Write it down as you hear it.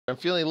I'm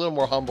feeling a little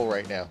more humble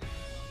right now.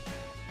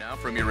 Now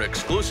from your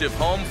exclusive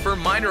home for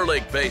minor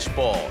league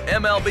baseball,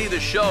 MLB The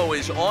Show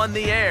is on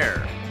the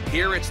air.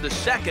 Here it's the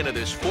second of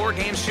this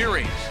 4-game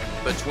series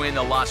between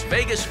the Las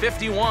Vegas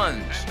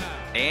 51s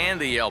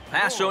and the El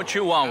Paso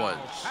Chihuahuas.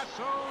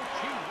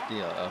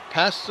 The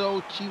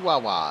Paso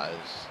Chihuahuas.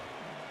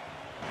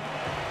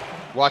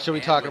 Watch, are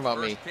we talking about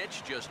me?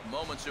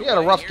 We had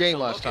a rough game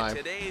last time.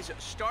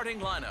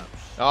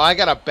 Oh, I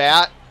got a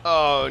bat.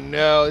 Oh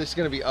no, this is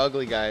gonna be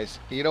ugly, guys.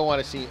 You don't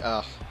want to see.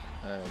 I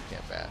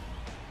can't bat.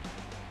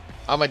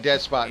 I'm a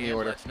dead spot in the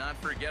order. Let's not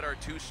forget our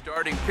 2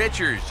 starting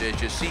pitchers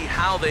as you see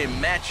how they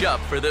match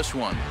up for this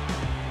one.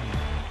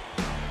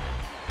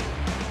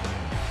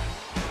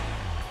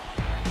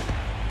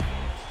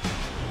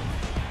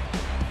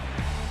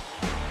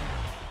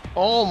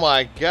 Oh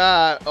my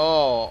God!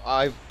 Oh,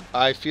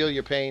 I feel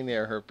your pain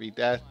there, Herpy.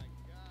 That,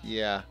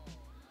 yeah.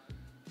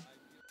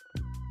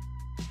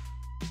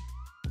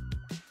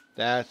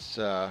 That's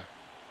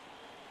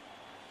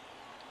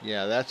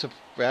yeah, that's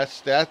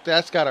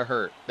gotta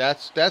hurt.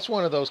 That's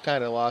one of those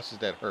kind of losses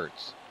that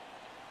hurts.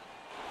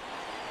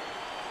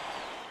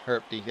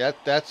 Herpy,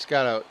 that's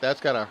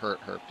gotta hurt,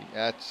 Herpy.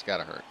 That's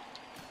gotta hurt.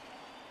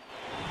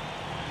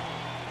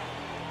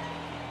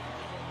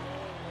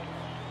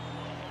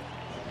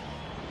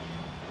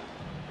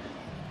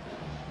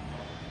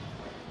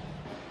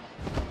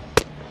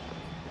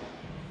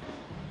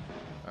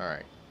 All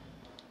right.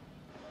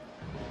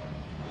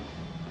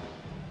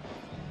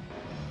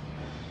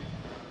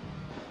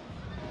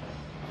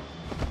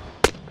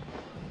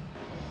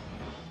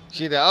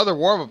 See, the other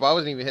warm-up, I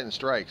wasn't even hitting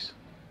strikes.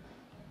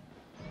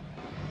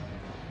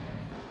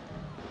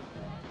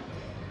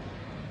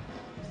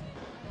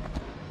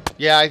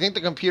 Yeah, I think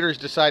the computers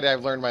decided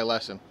I've learned my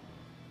lesson.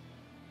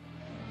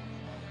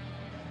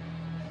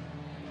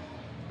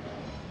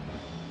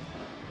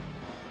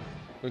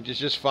 Which is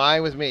just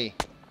fine with me.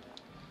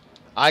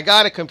 I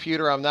got a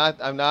computer. I'm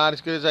not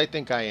as good as I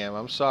think I am.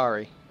 I'm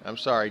sorry. I'm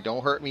sorry.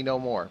 Don't hurt me no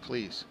more,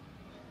 please.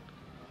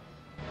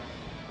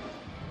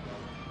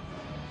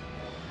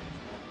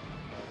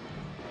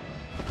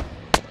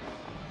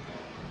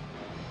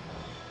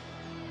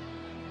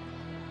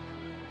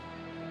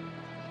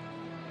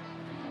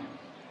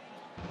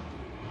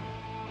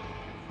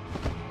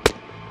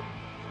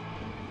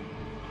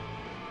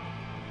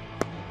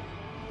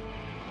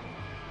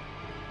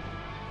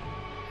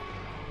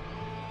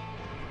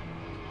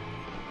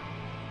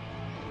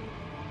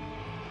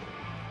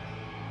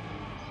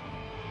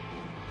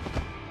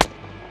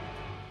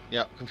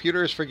 Yep,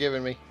 computer has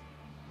forgiven me.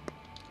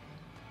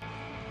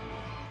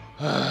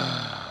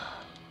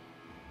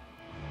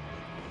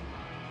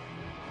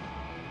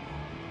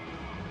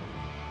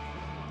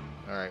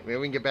 Alright, maybe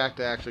we can get back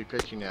to actually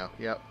pitching now.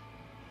 Yep.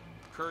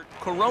 Kurt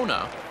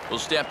Corona will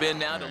step in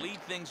now to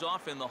lead things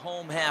off in the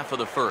home half of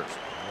the first.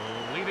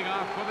 Leading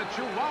off for the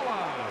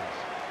Chihuahuas,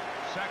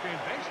 second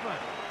baseman,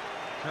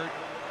 Kurt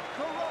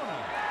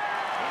Corona.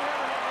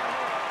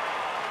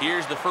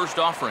 Here's the first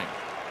offering.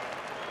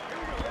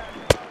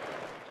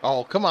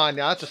 Oh, come on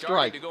now. That's a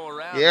strike.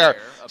 Yeah.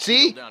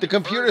 See? The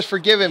computer's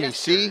forgiving me.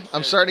 See?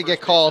 I'm starting to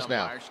get calls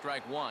now.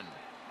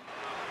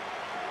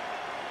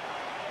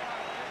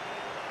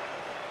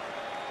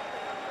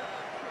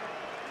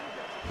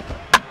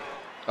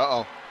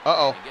 Uh-oh.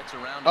 Uh-oh.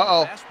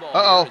 Uh-oh.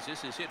 Uh-oh.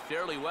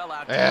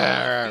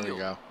 There we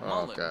go.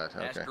 Oh, God.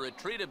 Okay. Has to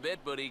retreat a bit,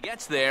 but he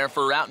gets there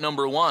for out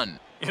number 1.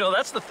 You know,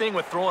 that's the thing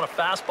with throwing a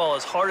fastball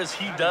as hard as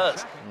he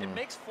does. It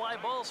makes fly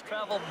balls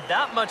travel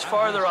that much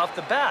farther off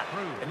the bat.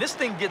 And this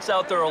thing gets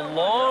out there a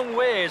long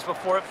ways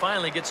before it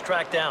finally gets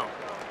tracked down.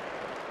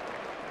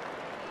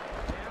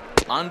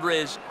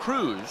 Andres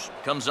Cruz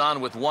comes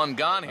on with 1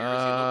 gone here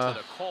as he looks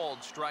at a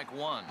called strike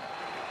 1.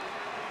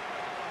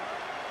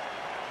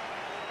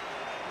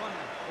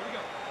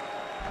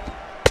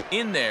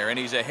 In there, and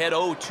he's ahead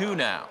 0-2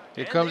 now.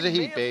 Here comes the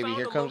heat, baby.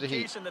 Here comes the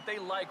heat. That they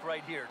like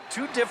right here.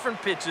 2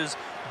 different pitches,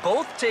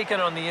 both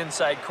taken on the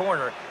inside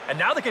corner, and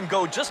now they can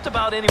go just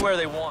about anywhere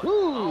they want.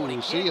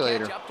 Woo! See you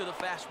later. Up to the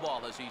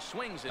fastball as he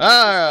swings and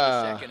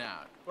Ah! second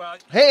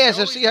out. Hey,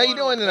 SFC, how you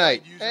doing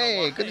tonight?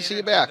 Hey, good to see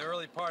you back.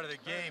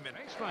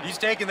 He's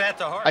taking that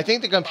to heart. I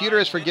think the computer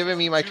has forgiven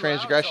me my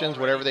transgressions,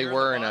 whatever they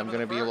were, and I'm going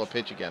to be able to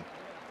pitch again.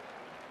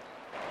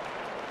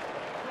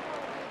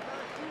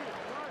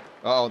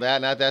 Uh-oh,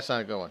 that's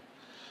not a good one.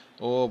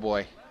 Oh,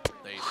 boy.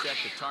 They set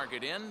the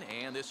target in,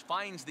 and this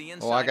finds the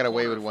inside. Oh, I got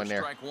away with one there.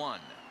 Strike 1.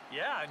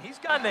 Yeah, and he's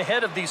gotten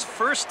ahead of these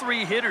first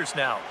 3 hitters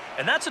now.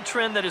 And that's a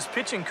trend that his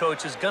pitching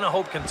coach is going to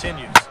hope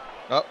continues.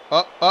 Up.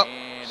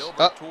 And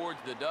over towards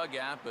the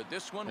dugout, but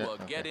this one will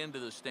get into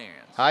the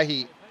stands. High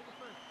heat.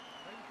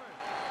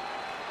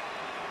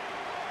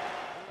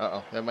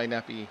 Uh-oh, that might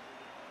not be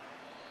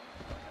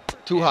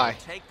too high.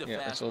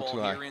 Yeah, it's a little too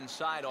high.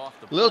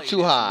 A little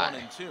too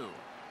high.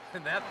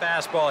 And that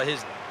fastball of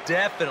his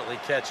definitely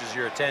catches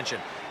your attention.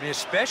 I mean,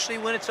 especially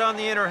when it's on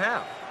the inner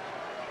half.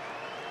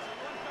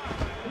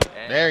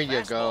 There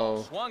you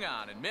go. Swung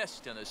on and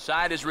missed, and the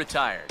side is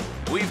retired.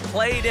 We've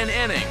played an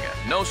inning.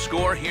 No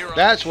score here on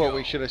That's the what show.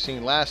 we should have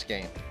seen last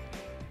game.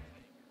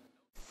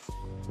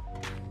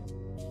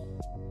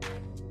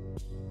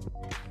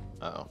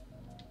 Uh-oh.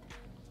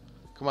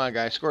 Come on,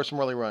 guys. Score some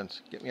early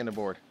runs. Get me on the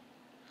board.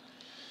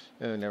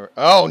 Oh, never.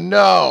 Oh,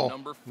 no.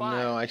 Number 5.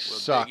 No, I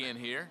suck. Dig in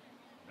here.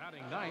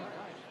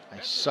 I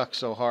suck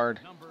so hard.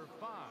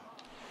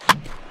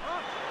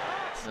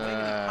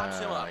 Pops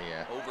him up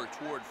Yeah. over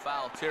toward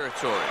foul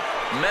territory.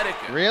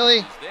 Medica Really?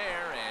 is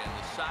there, and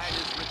the side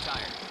is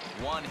retired.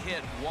 1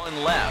 hit,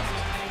 1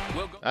 left.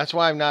 We'll go. That's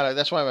why I'm not.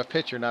 That's why I'm a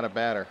pitcher, not a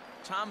batter.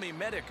 Tommy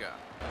Medica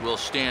will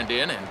stand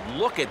in, and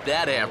look at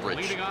that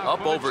average.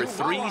 Up over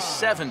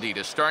 370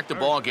 to start the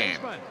ball game.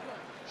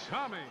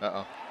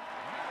 Uh-oh.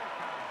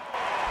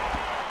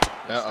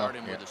 Start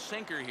him with a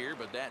sinker here,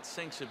 but that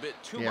sinks a bit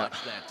too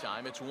much that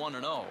time. It's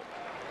 1-0.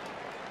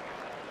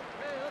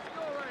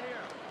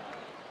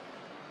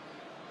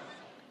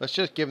 Let's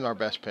just give him our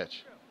best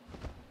pitch.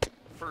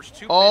 First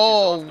 2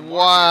 Oh, pitches off the mark,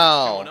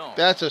 wow. it's 2-0.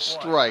 That's a Boy, I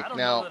strike. don't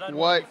know that Now, I'd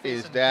what wanna be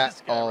is facing that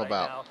this guy all right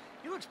about? now.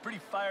 He looks pretty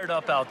fired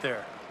up out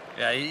there.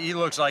 Yeah, he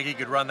looks like he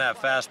could run that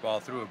fastball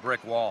through a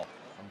brick wall.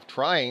 I'm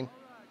trying.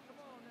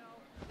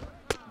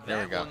 There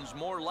we That go. one's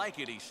more like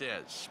it, he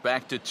says.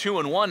 Back to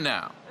 2-1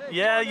 now.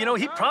 Yeah, you know,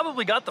 he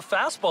probably got the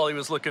fastball he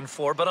was looking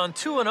for, but on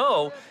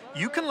 2-0,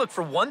 you can look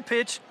for one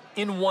pitch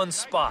in one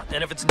spot.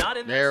 And if it's not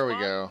in There that we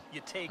spot, go.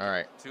 you take All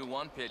right.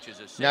 2-1 pitch is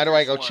a Now, do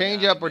I go sinker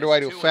change swung up or out. do I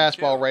do It's 2-2.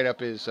 fastball right up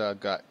his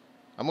gut?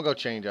 I'm going to go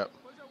change up.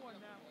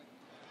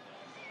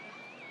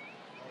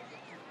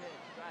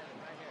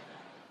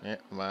 Yeah,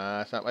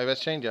 that's not my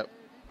best change up.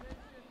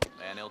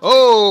 And he'll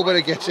Oh, take but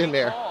it strike gets in 3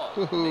 there. ball,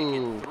 Woo-hoo.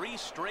 making 3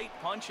 straight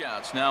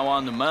punch-outs now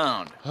on the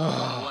mound. One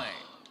away.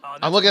 Oh,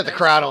 I'm looking at the nice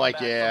crowd, I'm comeback like,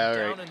 from yeah, all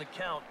down right. in the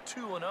count,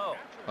 2-0.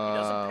 He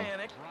doesn't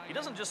panic. He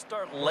doesn't just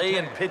start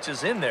laying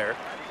pitches in there.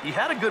 He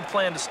had a good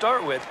plan to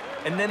start with,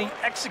 and then he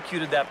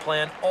executed that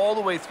plan all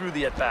the way through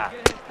the at-bat.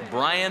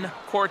 Brian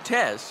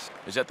Cortez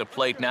is at the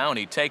plate now, and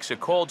he takes a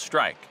cold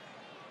strike.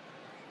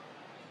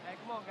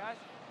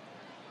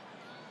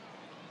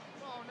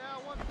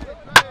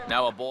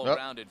 Now a ball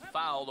rounded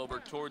foul over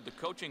toward the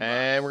coaching box.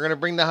 And we're going to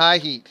bring the high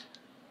heat.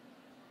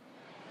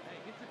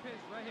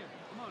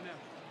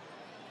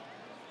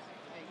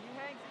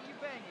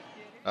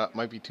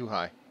 Might be too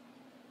high.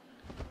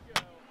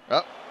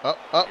 Up. Here's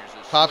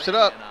a Pops it swing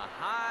up. and a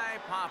high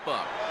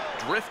pop-up.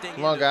 Drifting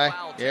Come on, into guy.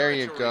 foul There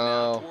you territory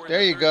now go. toward There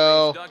the you third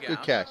go. base Good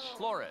dugout. catch.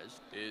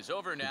 Flores is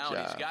over now, and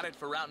he's job. got it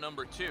for route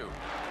number 2.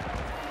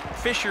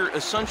 Fisher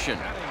Asuncion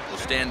will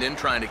stand in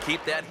trying to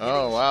keep that hitting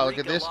Oh, wow, look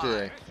streak at this alive.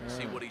 today.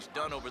 See what he's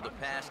done over the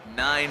past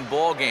 9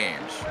 ball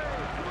games.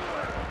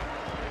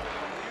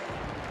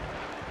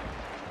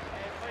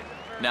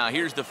 Now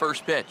here's the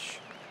first pitch.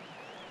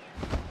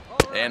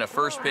 And a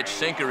first pitch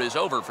sinker is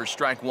over for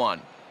strike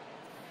 1.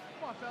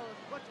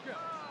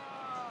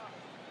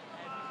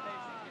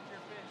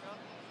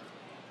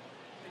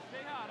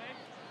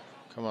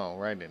 Come on,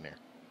 right in there.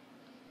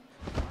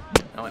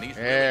 Oh, and he's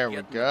There really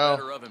we getting go. the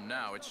better of him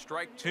now. It's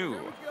strike 2.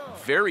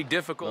 Very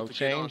difficult No to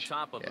change? get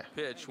on top of Yeah. a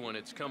pitch when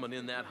it's coming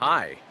in that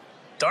high.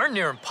 Darn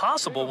near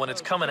impossible when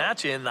it's coming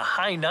at you in the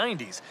high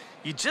 90s.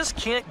 You just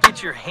can't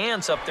get your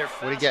hands up there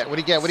fast. What do you get? What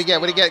do you get? What do you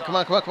get? What do you get? Come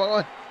on, come on, come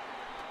on.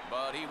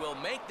 But he will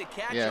make the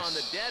catch Yes. on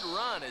the dead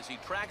run as he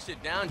tracks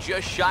it down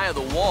just shy of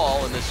the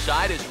wall, and the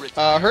side is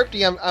retired.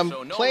 Herpty, I'm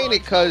So no playing it runs,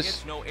 no because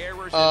hits, no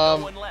errors, and no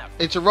one left.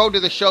 it's a road to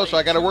the show, so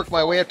I got to work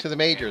my way up to the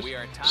majors.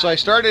 So I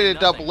started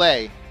at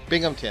Double-A,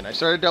 Binghamton. I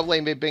started Double-A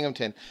in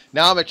Binghamton.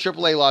 Now I'm at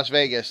Triple-A Las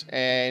Vegas,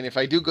 and if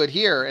I do good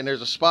here and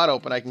there's a spot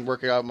open, I can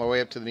work out my way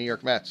up to the New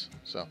York Mets.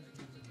 So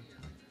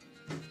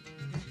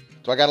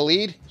I got a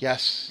lead?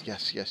 Yes,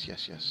 yes, yes,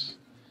 yes, yes.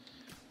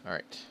 All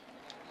right.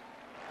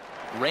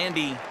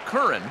 Randy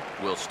Curran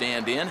will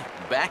stand in,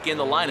 back in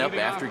the lineup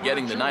after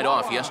getting the night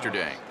off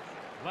yesterday.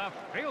 Left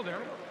fielder,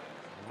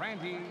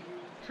 Randy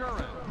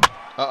Curran.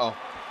 Uh-oh.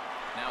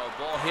 Now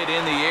a ball hit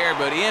in the air,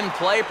 but in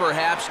play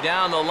perhaps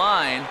down the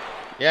line.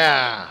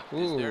 Yeah.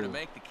 Is there to Ooh.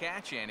 make the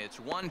catch, and it's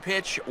 1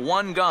 pitch,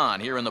 1 gone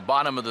here in the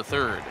bottom of the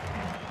 3rd.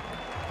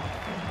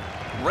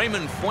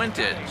 Raymond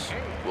Fuentes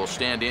will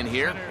stand in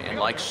here, and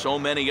like so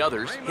many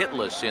others,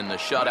 hitless in the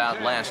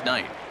shutout last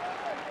night.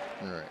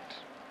 All right.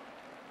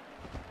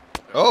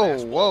 Oh,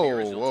 Fastball whoa, here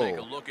as he'll whoa. Take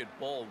a look at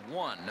ball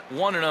 1,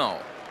 1-0.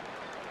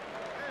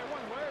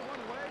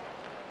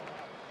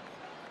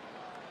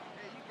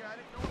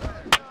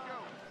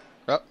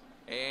 Up.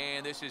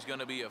 And this is going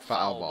to be a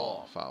Foul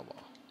ball. Foul ball.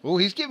 Oh,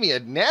 he's giving me a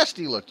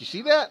nasty look. You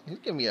see that? He's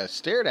giving me a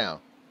stare down.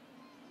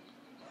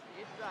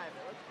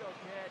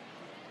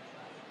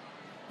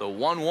 The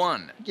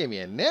 1-1. He gave me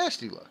a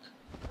nasty look.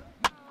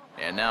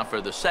 And now for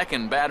the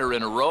second batter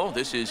in a row,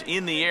 this is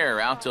in the air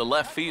out to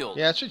left field.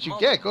 Yeah, that's what you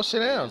get. Go sit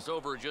down. Is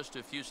over just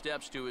a few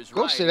steps to his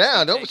Go right sit as he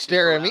down. Don't takes it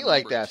stare for at me route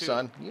like number that, 2.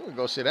 son. You can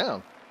go sit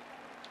down.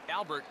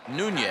 Albert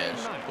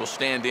Nunez will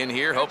stand in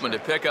here, hoping to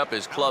pick up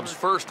his club's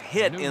first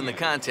hit in the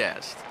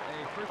contest.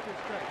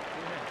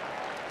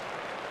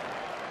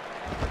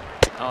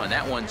 Oh, and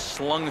that one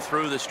slung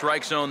through the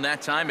strike zone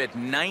that time at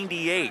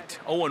 98,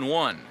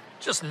 0-1.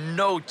 Just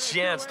no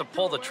chance to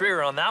pull the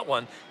trigger on that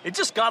one. It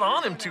just got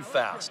on him too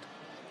fast.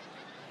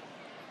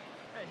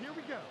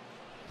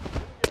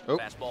 Oh.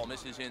 Fastball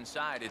misses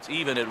inside. It's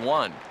even at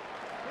 1.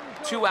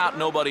 2 out,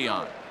 nobody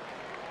on.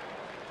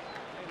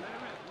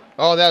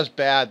 Oh, that was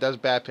bad. That was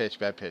bad pitch.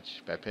 Bad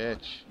pitch. Bad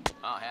pitch.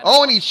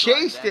 Oh, and he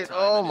chased it.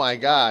 Oh, my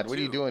God. What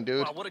are you doing,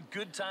 dude? Wow, what a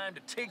good time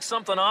to take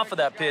something off of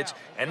that pitch.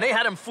 And they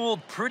had him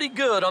fooled pretty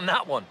good on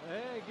that one.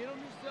 Hey, get him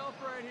yourself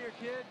right here,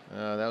 kid.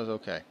 That was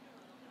okay.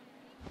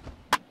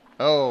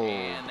 Oh.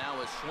 And now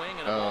a swing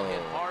and a ball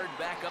hit hard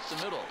back up the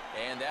middle.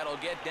 And that'll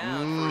get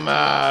down.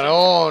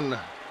 Maron.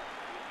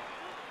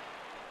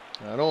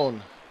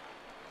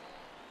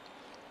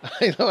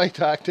 I know I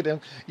talked to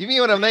them. You mean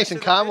when I'm nice and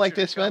calm like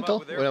this, Mental?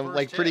 When I'm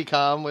like pretty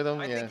calm with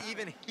them? Yeah. I think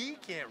even he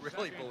can't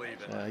really believe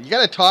it. You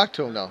gotta talk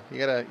to him though. You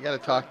gotta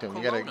talk to him.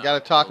 You gotta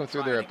talk them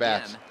through their at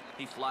bats.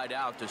 He flied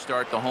out to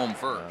start the home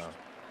first.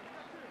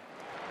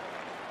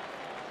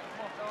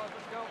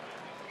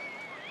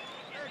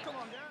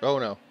 Oh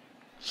no.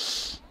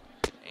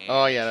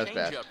 Oh yeah, that's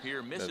bad.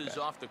 Here misses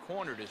off the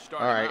corner to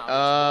start.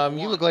 All right.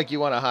 You look like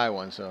you want a high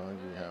one, so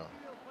yeah.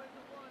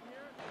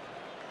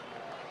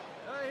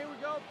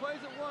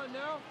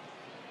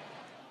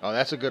 Oh,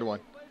 that's a good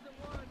one.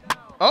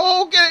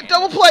 Oh, get it.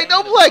 Double play.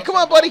 Double play. Come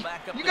on, buddy.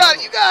 You got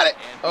it. You got it.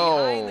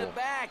 Oh.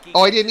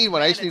 Oh, I didn't need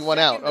one. I just need one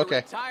out.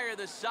 Okay.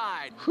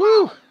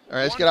 Whew. All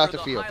right, let's get off the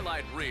field.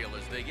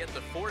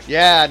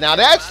 Yeah, now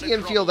that's the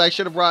infield I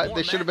should have brought.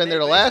 They should have been there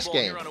the last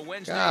game.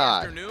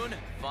 God.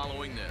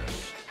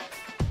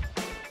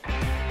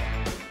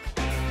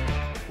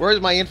 Where's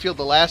my infield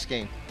the last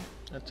game?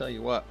 I'll tell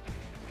you what.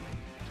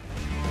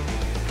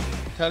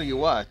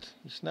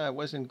 It's not. It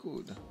wasn't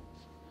good.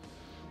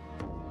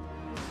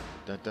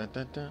 Dun, dun,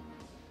 dun, dun.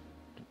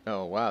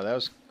 Oh wow, that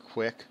was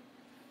quick.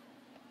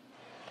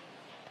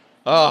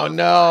 Oh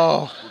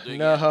no,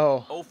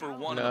 no,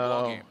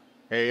 no.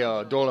 Hey,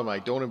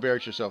 Dolomite, don't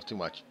embarrass yourself too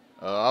much.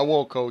 I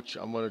won't, Coach.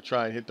 I'm gonna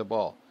try and hit the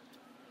ball.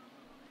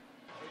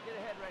 Hey, get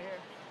ahead right here.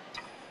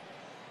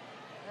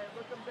 Hey,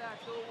 look him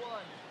back to a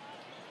 1.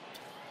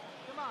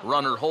 Come on.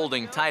 Runner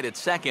holding tight at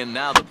second.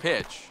 Now the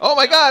pitch. Oh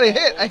my God, I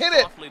hit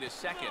it.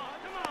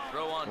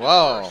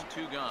 Whoa. First,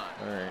 2 gone.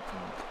 All right.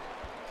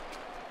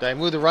 Did I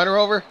move the runner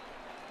over?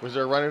 Was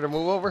there a runner to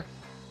move over?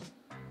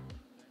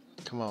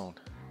 Come on.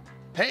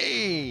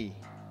 Hey!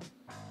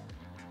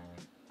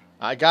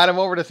 I got him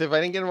over to, if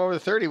I didn't get him over to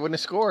 30, he wouldn't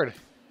have scored.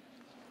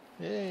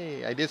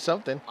 Hey, I did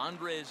something.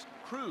 Andres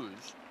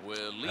Cruz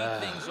will lead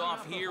things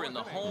off here in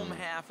the home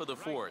half of the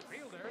 4th.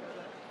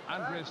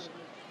 Andres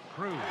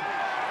Cruz.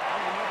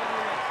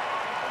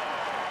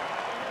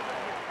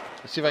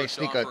 Let's see if I can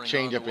sneak a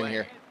changeup in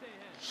here.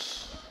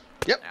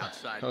 Yep.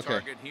 Outside okay.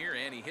 Target here,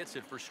 and he hits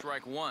it for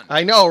strike 1.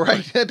 I know,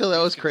 right? That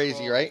was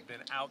crazy, right?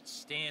 Been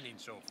outstanding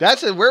so far.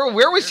 That's it.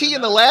 Where was he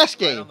in the last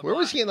game? Where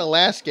was he in the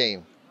last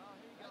game?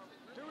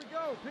 Here we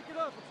go. Pick it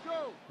up.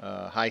 Let's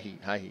go. High heat.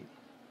 High heat.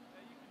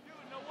 Hey,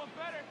 no one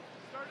better.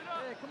 Start it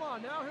up. Hey, come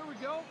on now. Here we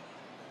go.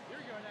 Here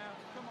we go now.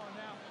 Come on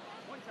now.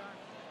 One time.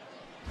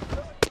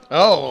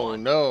 Oh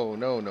no,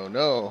 no, no,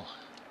 no.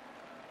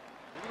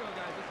 Here we go,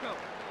 guys. Let's go.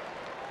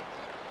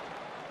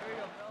 There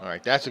you go. All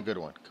right, that's a good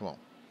one. Come on.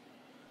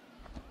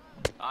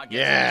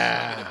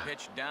 Yeah.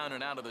 Pitch down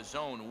and out of the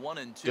zone, 1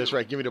 and 2. That's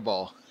right. Give me the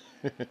ball.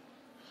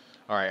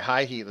 All right,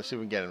 high heat. Let's see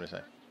if we can get him this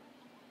time.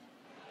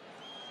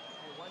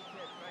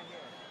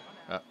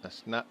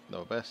 That's not the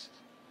best.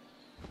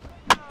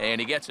 And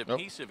he gets a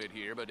piece of it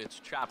here, but it's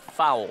chopped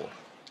foul.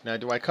 Now,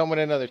 do I come with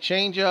another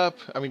changeup?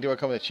 I mean, do I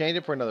come with a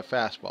changeup or another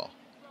fastball?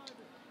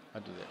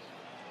 I'll do this.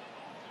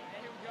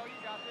 Hey, here we go. You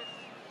got this.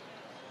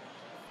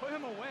 Put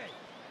him away.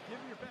 Give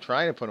him your best. I'm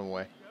trying to put him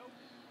away.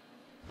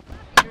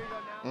 Here you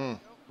go now.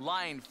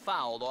 Line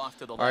fouled off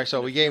to the left. All right,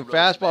 so we gave him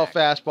fastball,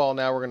 fastball.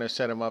 Now we're going to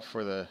set him up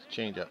for the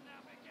changeup.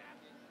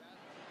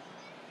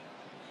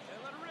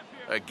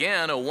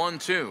 Again, a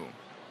 1-2.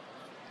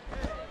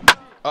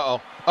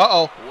 Uh-oh.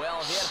 Uh-oh.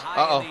 Well hit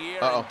high in the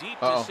air and deep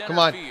to center Come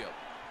on. field.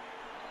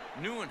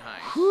 Neuenheim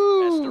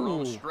has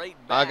thrown straight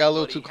back, I got a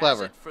little but too he has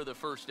clever. it for the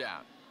first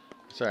out.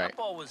 It's all right. That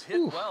ball was hit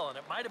well, and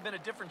it might have been a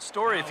different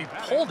story if he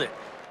pulled it.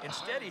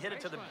 Instead, he hit it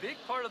to the big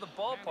part of the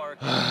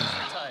ballpark.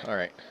 All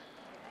right.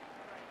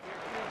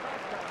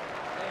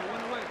 Hey,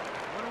 one away.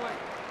 One away.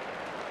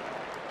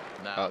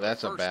 Now Oh,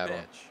 that's the a first bad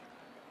pitch.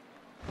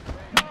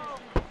 one.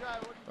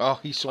 Oh,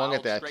 he swung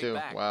at Fouled that straight too.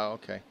 back. Wow,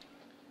 okay.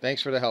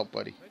 Thanks for the help,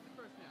 buddy.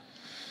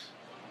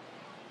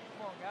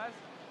 Come on, guys.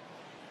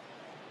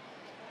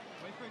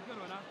 Wait for a good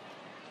one,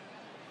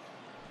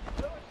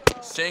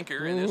 huh?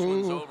 Sinker, and this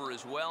one's over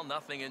as well.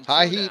 Nothing in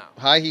High two heat.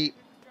 now. High heat.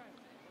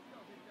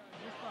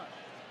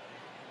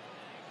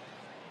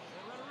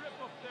 Let her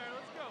rip up there.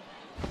 Let's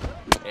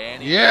go.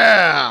 And he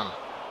Yeah.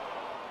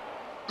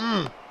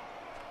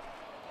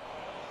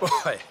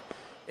 Boy,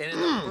 and in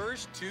the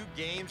first 2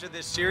 games of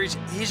this series,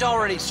 he's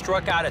already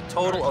struck out a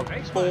total of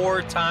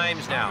 4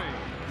 times now.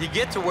 You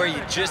get to where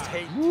you just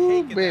hate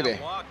taking baby.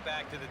 that walk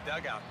back to the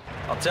dugout.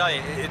 I'll tell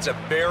you, it's a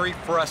very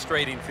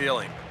frustrating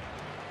feeling.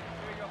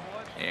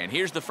 And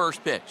here's the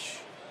first pitch.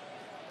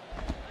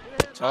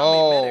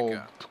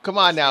 Oh, come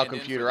on now, Stand in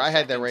computer. for the I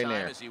had that second right time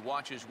there. As he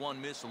watches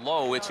one miss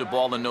low, it's a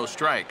ball and no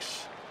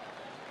strikes.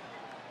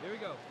 Here we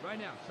go. Right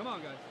now. Come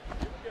on, guys.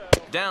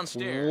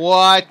 Downstairs.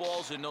 What?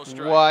 Balls and no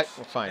strikes. What?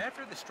 Well, fine.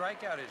 After the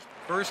strikeout his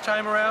first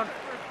time around,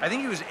 I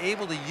think he was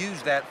able to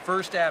use that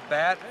first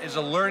at-bat as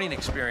a learning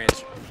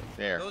experience.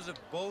 There. Those have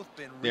both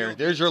been real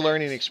There's your good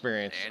learning takes.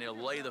 experience. And he'll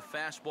lay the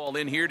fastball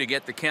in here to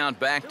get the count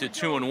back to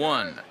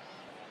 2-1. Here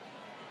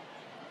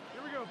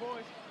we go,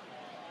 boys.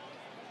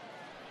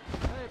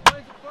 Hey,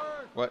 plays it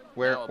first. What?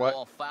 Where? Now a What?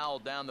 ball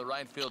fouled down the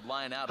right field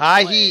line out of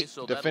High play, heat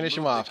so to that'll finish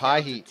him move the off.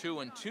 High count to heat.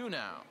 2-2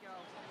 now.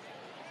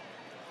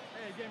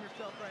 Hey, game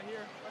yourself right here.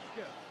 Let's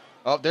go.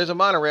 Oh, there's a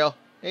monorail.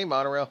 Hey,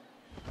 monorail.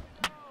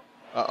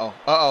 Uh-oh.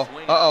 Uh-oh.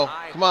 Swing Uh-oh.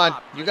 high Come on.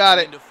 pop, You got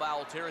it. into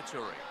foul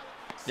territory.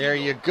 There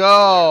you Single.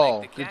 go.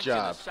 Make the Good catch,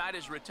 job. and the side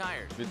is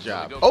retired. Good So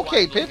job. we go Okay,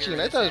 quietly pitching.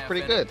 here I in thought it this was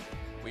pretty half inning.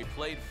 good. We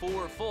played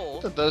 4 full.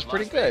 I thought that was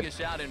pretty Las good.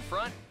 Vegas out in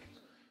front.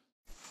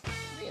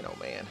 Man, oh,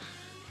 man.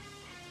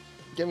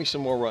 Give me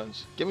some more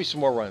runs. Give me some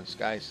more runs,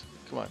 guys.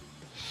 Come on.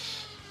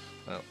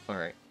 Oh, all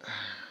right.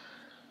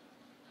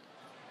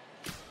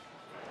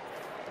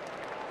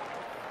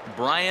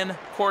 Brian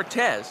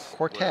Cortez.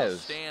 Cortez. Will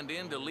stand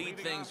in to lead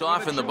things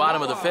off in the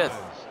bottom of the 5th.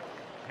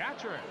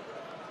 Catcher,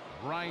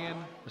 Brian.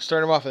 Let's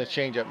start him off with a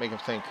changeup. Make him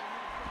think.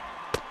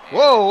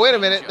 Whoa, wait a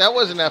minute. That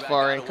wasn't that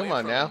far in. Come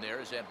on now.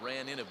 That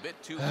ran in a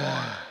bit too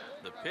far.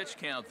 The pitch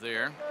count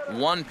there.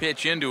 1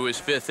 pitch into his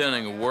 5th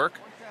inning of work.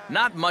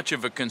 Not much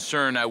of a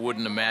concern, I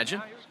wouldn't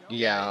imagine.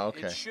 Yeah,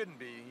 okay. It shouldn't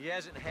be. He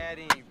hasn't had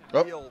any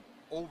Oh. real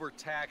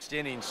overtaxed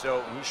innings,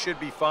 so he should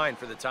be fine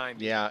for the time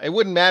being. Yeah, it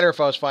wouldn't matter if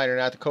I was fine or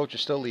not. The coach would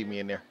still leave me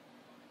in there.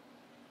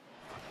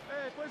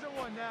 Hey, plays it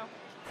one now.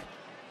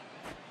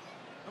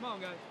 Come on,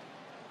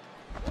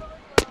 guys.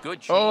 Good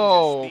change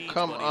Oh, of speeds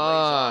come when he lays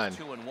off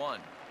on. 2-1.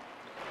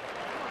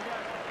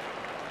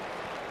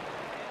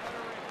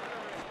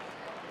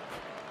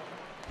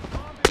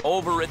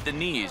 Over at the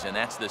knees, and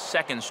that's the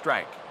 2nd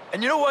strike.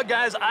 And you know what,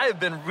 guys? I have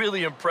been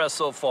really impressed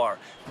so far.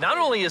 Not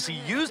only has he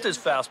used his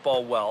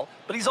fastball well,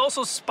 but he's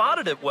also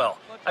spotted it well.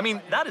 I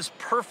mean, that is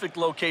perfect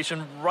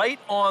location right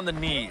on the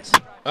knees.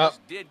 Oh,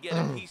 Did get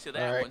a piece of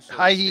that all right. one, so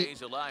High he heat.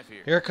 stays alive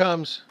here. Here it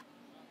comes.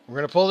 We're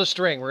going to pull the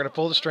string. We're going to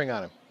pull the string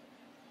on him.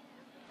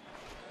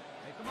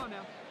 Hey, come on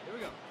now. Here we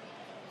go.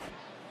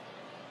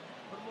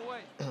 Put him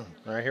away.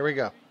 All right, here we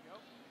go.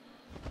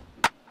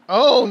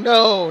 Oh,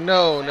 no,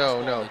 no, no,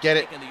 Fastball no. that's Get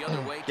it. taken the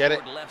other way Get it.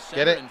 toward left Get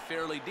center it. and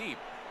fairly deep.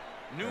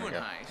 we go.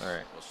 Neuenhuis All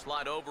right. will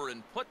slide over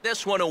and put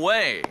this one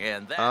away.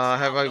 And that's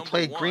Have out I number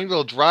played 1.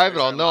 Greenville Drive at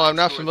all? There's No, our I'm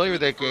not line familiar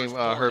with score that through the game, first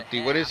 4 and a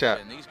Herpty. What is half,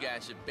 that? And these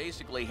guys have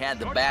basically had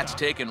the bats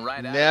taken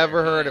right out Never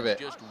of their heard of hands.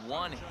 it. Just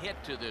 1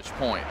 hit to this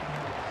point.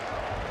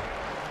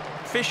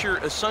 Fisher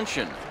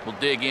Asuncion will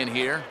dig in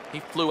here. He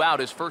flew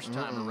out his first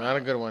time around. Not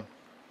a good one.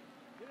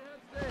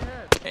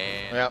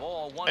 And Yep.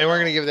 ball 1 And we're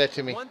going to out. give that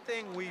to me. One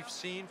thing we've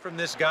seen from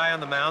this guy on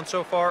the mound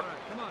so far,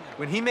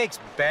 when he makes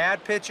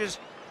bad pitches,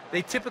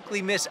 they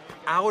typically miss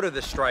out of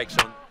the strike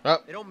zone. Oh,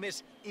 They don't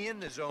miss in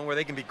the zone where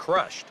they can be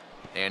crushed.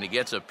 And he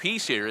gets a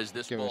piece here as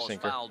this Give him a ball is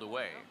sinker. fouled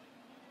away.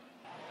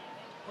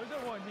 Plays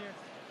it one here.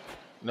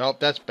 nope,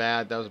 that's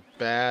bad. That was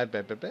bad,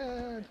 bad, bad,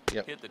 bad.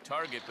 Yep. Hit the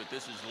target, but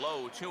this is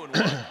low,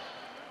 2-1.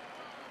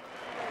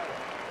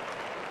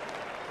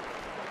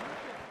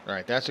 All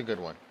right, that's a good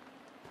one.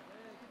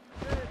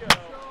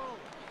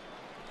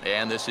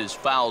 And this is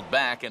fouled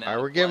back and All out right,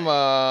 of we're giving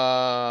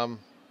play.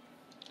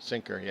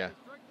 sinker, yeah.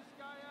 Strike this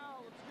guy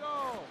out. Let's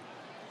go.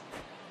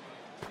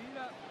 Speed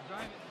up.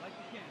 Drive it like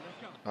you can.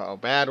 Let's go. Uh-oh,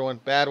 bad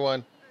one, bad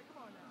one.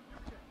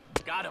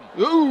 Got him.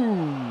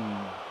 Ooh.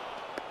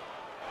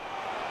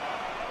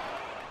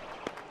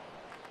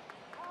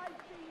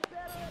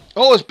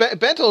 Oh, it's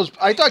Bento's.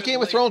 I thought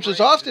Game of Thrones was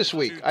off this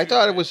week. I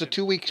thought it was a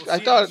 2 week. I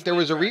thought there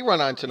was a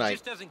rerun on He tonight.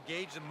 just doesn't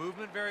gauge the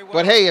movement very well.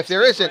 But hey, if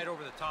there He's isn't, right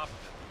over the top of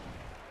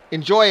it.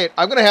 enjoy it.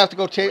 I'm gonna have to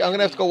go tape. I'm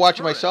gonna have to go watch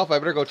it myself. I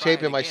better go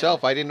tape it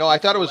myself. I didn't know. I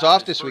thought it was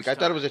off this week. I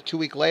thought it was a 2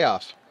 week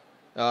layoff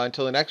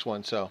until the next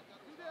one. So,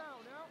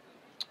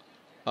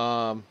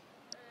 but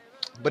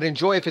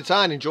enjoy if it's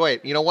on. Enjoy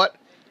it. You know what?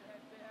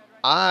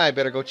 I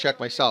better go check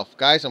myself,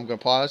 guys. I'm gonna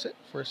pause it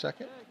for a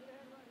second.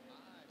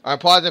 I'm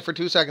pausing it for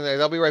 2 seconds.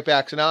 I'll be right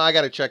back. So now I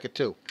gotta check it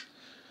too.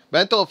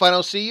 Bento, if I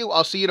don't see you,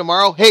 I'll see you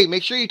tomorrow. Hey,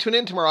 make sure you tune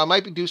in tomorrow. I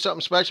might do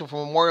something special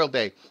for Memorial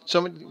Day.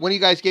 One of you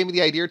guys gave me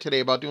the idea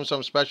today about doing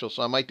something special,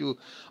 so I might do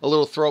a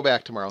little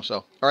throwback tomorrow. So,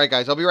 all right,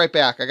 guys, I'll be right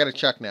back. I got to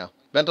check now.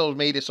 Bento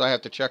made it, so I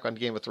have to check on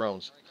Game of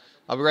Thrones.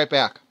 I'll be right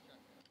back.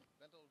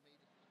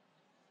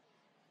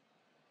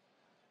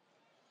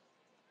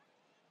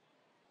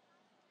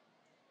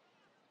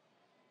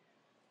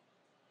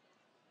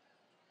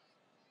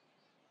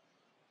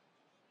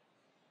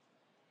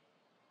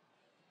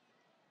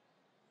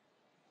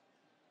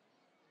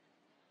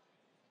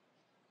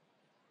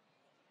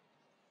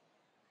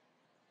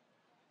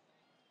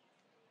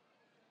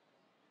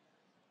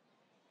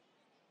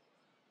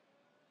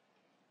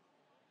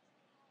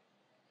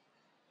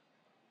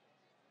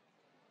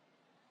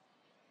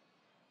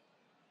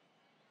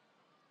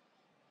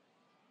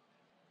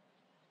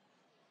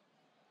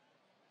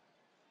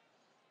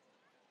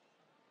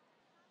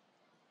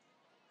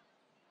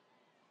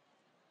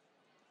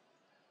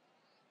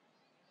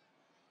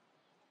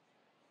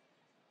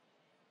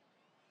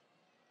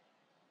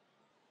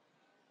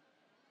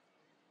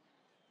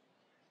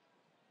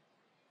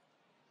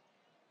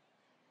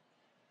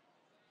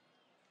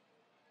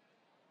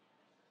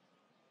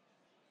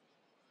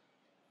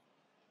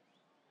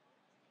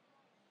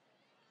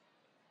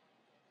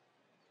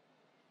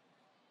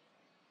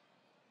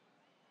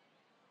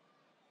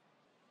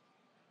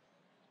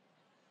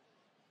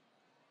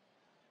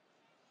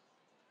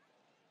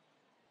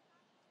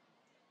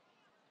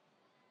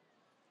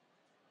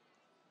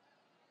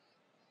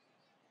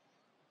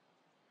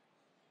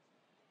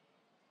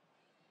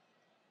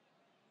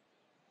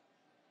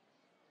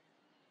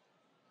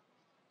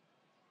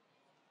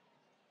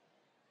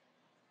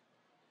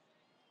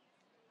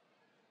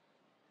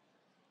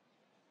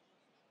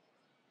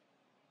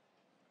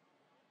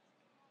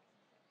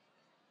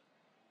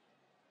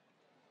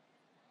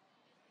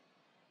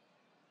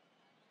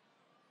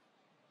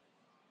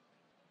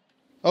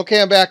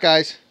 Okay, I'm back,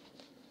 guys.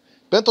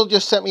 Bentel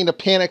just sent me into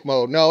panic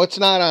mode. No, it's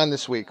not on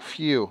this week.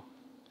 Phew.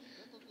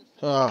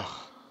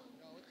 Oh.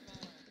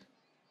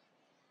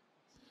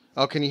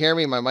 Oh, can you hear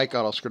me? My mic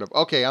got all screwed up.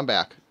 Okay, I'm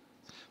back.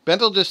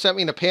 Bentel just sent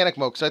me into panic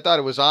mode because I thought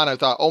it was on. I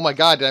thought, oh my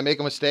God, did I make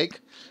a mistake?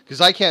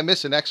 Because I can't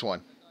miss the next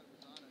one.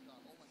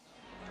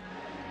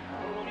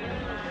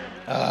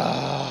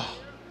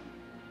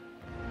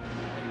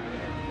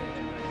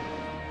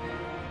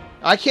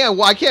 I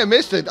can't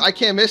miss it. I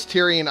can't miss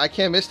Tyrion. I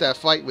can't miss that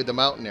fight with the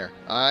mountain there.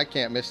 I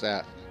can't miss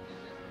that.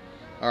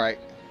 All right,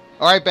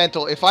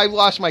 Bentel. If I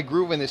lost my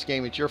groove in this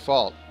game, it's your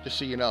fault. Just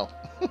so you know.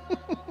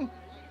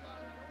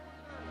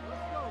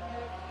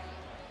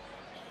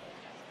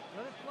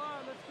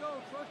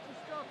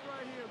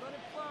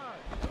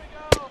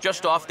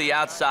 Just off the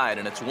outside,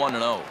 and it's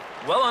 1-0.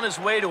 Well on his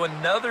way to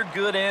another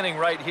good inning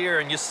right here,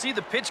 and you see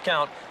the pitch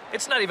count.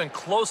 It's not even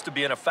close to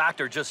being a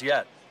factor just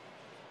yet.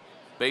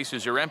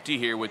 Bases are empty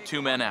here with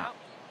 2 men out.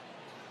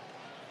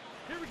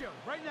 Here we go,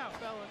 right now,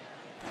 fellas.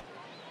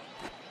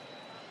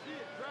 See it,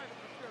 drive it,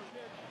 let's go,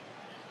 kid.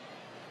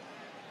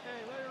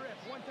 Hey, let it rip,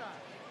 one time.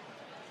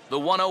 The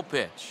 1-0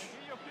 pitch.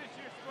 Get your pitch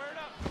here, square it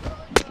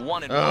up.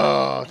 1-1.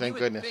 Oh, thank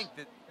goodness. You would think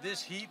that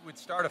this heat would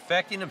start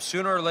affecting him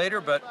sooner or later,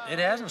 but it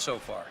hasn't so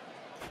far.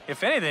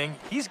 If anything,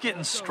 he's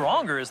getting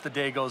stronger as the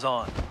day goes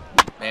on.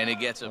 And he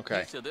gets a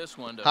piece of this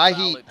one to high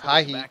foul heat, it to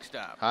high the heat,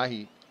 backstop. high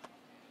heat.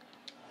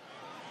 Hey,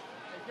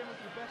 give us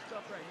your best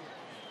stuff right here.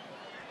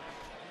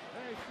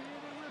 Hey, see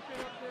it and rip it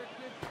up there,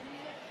 kid.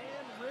 See it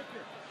and rip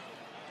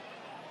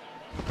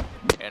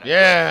it. And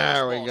Yeah,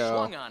 there we fastball go.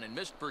 Swung on and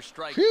missed for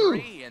strike Phew.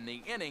 3, and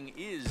the inning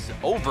is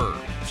over.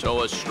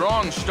 So a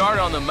strong start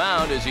on the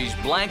mound as he's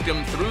blanked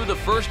him through the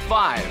first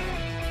 5.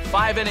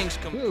 5 innings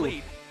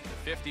complete.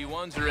 The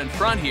 51s are in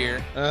front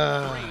here,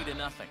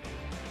 3-0.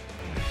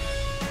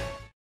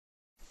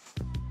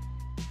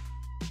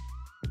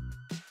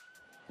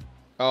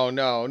 Oh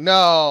no.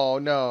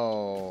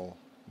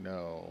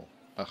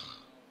 Ugh.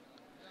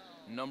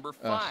 Number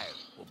 5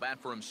 will bat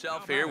for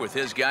himself here with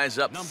his guys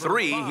up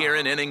 3 here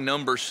in inning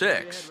number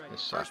 6. This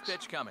First sucks.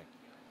 pitch coming.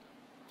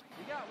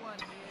 You got one,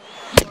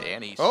 man.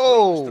 And he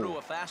Oh. swings through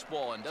a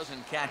fastball and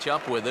doesn't catch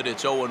up with it.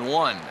 It's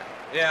 0-1.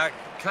 Yeah,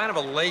 kind of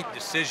a late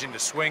decision to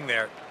swing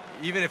there.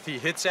 Even if he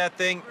hits that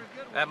thing,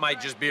 that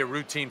might just be a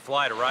routine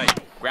fly to right.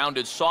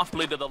 Grounded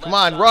softly to the left. Come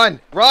on, side.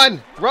 run!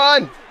 Oh,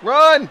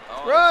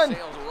 it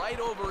sails right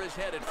over his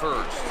head at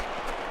first.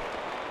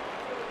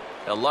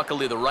 Now,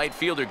 luckily, the right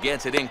fielder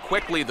gets it in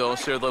quickly, though,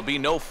 so there'll be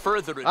no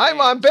further advance.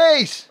 I'm on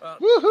base. Don't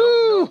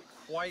Woohoo! know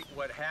quite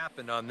what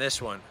happened on this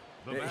one.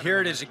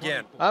 Here it is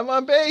again. I'm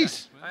on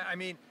base. I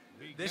mean,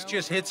 this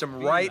just hits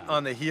him right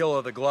on the heel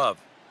of the glove.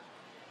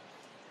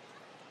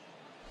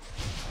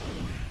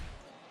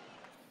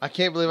 I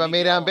can't believe I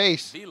made it on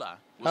base. Vila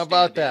will How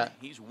about stand in. that?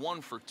 He's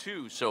 1 for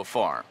 2 so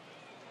far.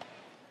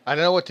 I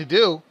don't know what to do.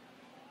 Hey,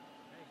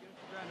 get us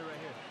the grinder right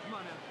here. Come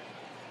on now.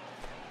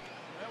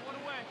 Hey, one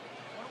away.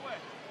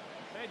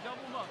 Hey,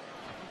 double them up.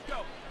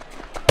 Let's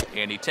go.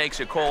 And he takes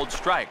a cold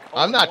strike.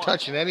 I'm not 0-1.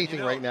 touching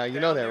anything right now. You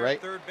know down that, there right?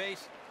 at third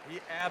base, he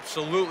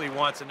absolutely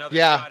wants another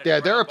Yeah, shot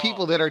at there a are ground people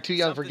ball. that are too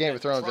young for Something Game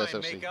of to Thrones try and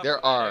SFC. make up There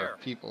for are there.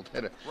 people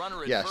that are.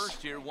 Runner at Yes.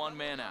 first here, 1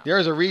 man out. There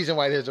is a reason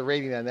why there's a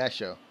rating on that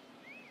show.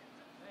 Hey,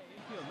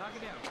 infield, knock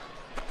it down.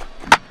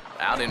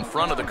 Out in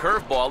front of the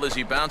curveball as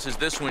he bounces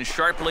this one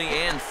sharply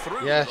and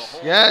through Yes, the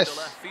hole yes. to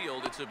left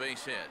field. It's a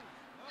base hit.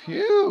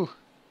 Phew.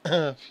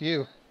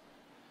 Phew.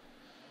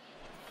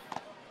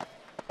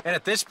 And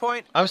at this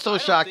point, I'm still I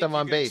don't shocked think I'm you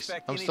on could base.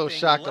 expect I'm still anything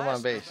shocked I'm less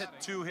on than base. a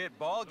two-hit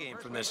ball game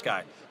from this guy.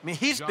 I mean,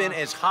 he's been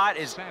as hot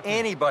as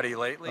anybody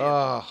lately. and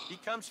Oh. He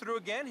comes through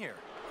again here.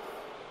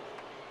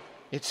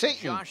 It's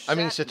Satan. Josh I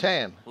mean, Satin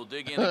Satan. will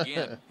dig in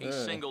again. He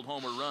singled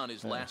home a run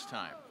his last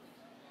time.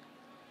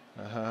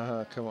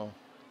 Come on.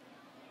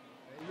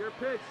 Hey, your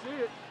pitch, see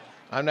it.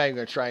 I'm not even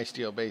going to try and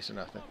steal base or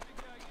nothing.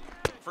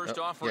 First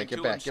Oh, offering yeah, get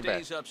to back, him get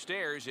back. stays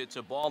upstairs. It's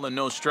a ball and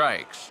no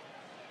strikes.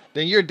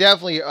 Then you're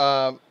definitely,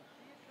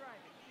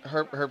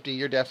 Herpty,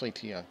 you're definitely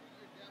too young.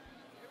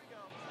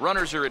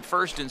 Runners are at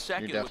first and You're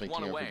second with definitely 1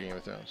 too young for away. Game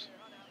of Thrones.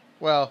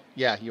 Well,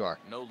 yeah, you are.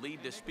 No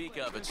lead to speak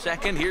of at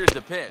second. Here's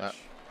the pitch. A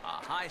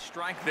high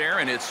strike there,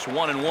 and it's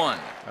 1-1.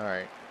 All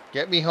right.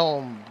 Get me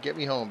home. Get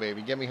me home,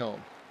 baby. Get me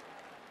home.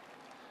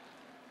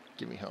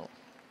 Get me home.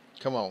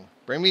 Come on.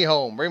 Bring me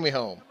home. Bring me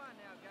home. Come on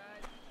now,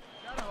 guys.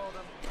 Gotta hold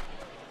them.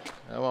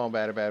 Come on,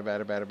 batter.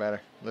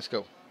 Let's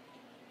go.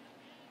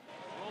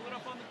 Roll it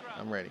up on the ground.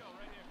 I'm ready.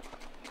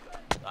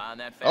 On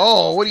that Oh,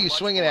 fastball, what are too you much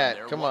swinging for him at?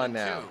 there, Come 1 on and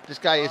now. 2. This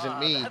guy isn't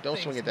me. That Don't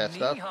swing at that thing's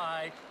stuff.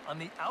 knee-high on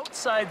the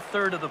outside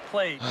third of the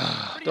plate.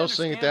 Pretty Don't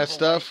swing at that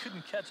understandable why he stuff.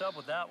 Couldn't catch up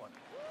with that one.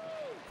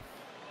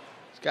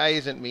 This guy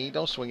isn't me.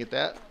 Don't swing at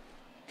that.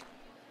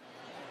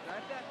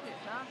 Drive that pitch,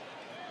 huh?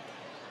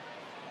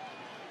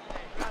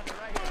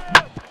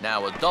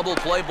 Now a double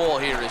play ball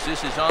here as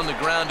this is on the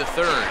ground to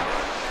third.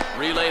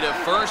 Relay to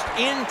first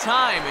in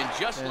time, and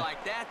just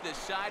like that, this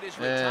side is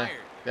retired.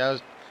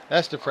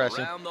 That's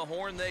depressing. Around the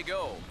horn they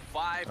go.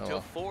 5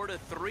 to 4 to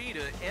 3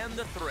 to end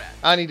the threat.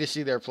 I need to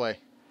see their play.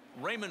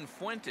 Raymond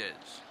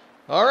Fuentes.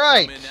 All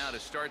right. Come in now to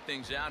start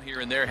things out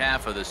here in their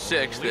half of the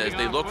sixth as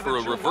they look for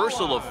a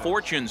reversal of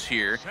fortunes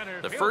here.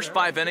 The first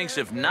 5 innings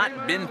have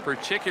not been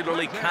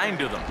particularly kind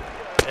to them.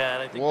 Yeah,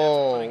 and I think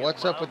Whoa,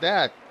 what's up with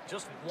that?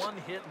 Just one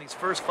hit in these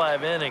first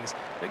 5 innings.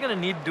 They're going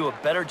to need to do a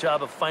better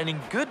job of finding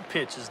good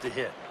pitches to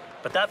hit.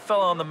 But that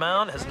fella on the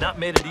mound has not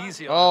made it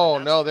easy. Oh,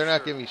 no, they're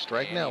not giving me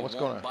strike now. What's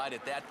going on? Bite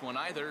at that one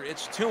either.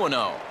 It's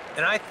 2-0.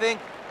 And I think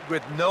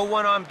with no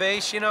one on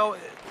base, you know,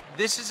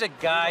 this is a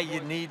guy you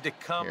need to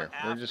come Here,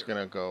 after. we're just going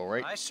to go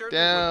right I certainly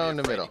down wouldn't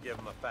the be afraid middle. to give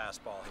him a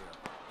fastball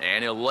here.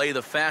 And he'll lay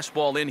the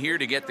fastball in here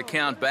to get the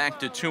count back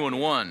to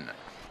 2-1.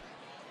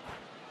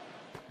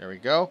 There we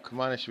go.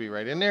 Come on, it should be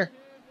right in there.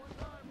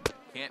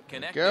 Can't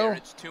connect Go. there.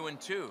 It's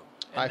 2-2.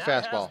 High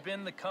that fastball. has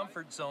been the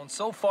comfort zone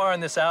so far in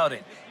this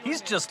outing. He's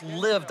just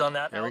lived on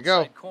that There we go.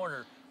 outside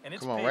corner, and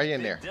it's Come on, paid right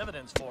in big there.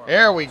 dividends for him.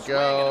 There we Swing and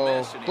a go.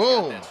 miss, and he's got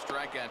Boom. that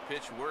strikeout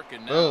pitch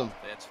working now. Boom.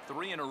 That's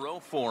 3 in a row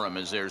for him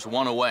as there's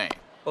 1 away.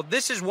 Well,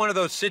 this is one of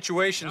those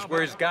situations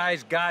where his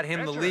guys got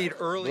him the lead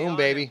early Boom, on.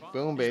 baby.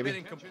 Boom, He's been baby.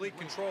 in complete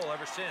control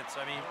ever since.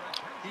 I mean,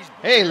 he's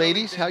Hey, barely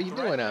ladies, been how you doing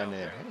threatened on out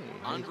there? Hey,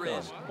 how you doing?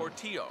 Andres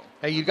Portillo.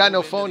 Hey, you got no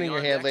Move into phone the in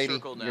your hand, on-deck lady.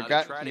 circle now You to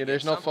got, try to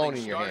there's get no phone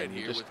something in your started hand.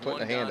 You're here just with putting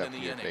a one hand down up in to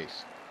the your inning.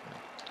 face.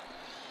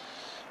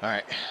 All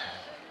right.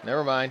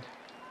 Never mind.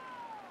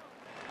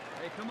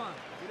 Hey, come on.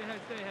 Get ahead,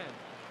 stay ahead.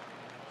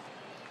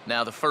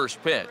 Now the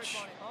first pitch.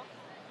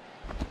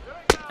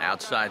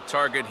 Outside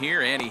target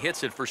here, and he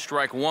hits it for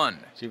strike 1.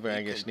 See if I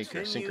can get a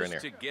sinker in there.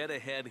 Continues to get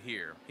ahead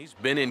here. He's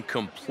been in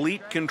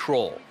complete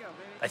control.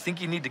 I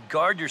think you need to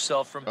guard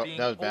yourself from Oh, being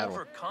that was a bad one.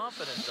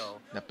 overconfident, though.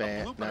 Not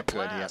bad, A blueprint not good,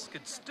 glass yeah.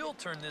 could still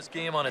turn this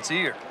game on its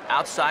ear.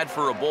 Outside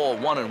for a ball, 1-1.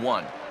 Here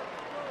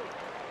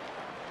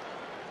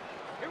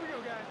we go,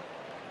 guys.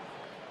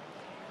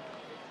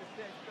 It's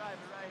the six driving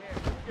right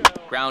here. Let's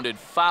go. Grounded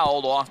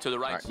fouled off to the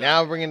All right right, side.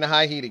 now bring in the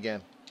high heat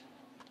again.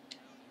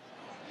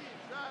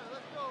 Drive,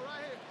 let's go right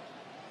here.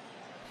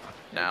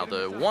 Now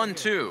the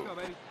Let's 1-2. go,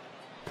 baby.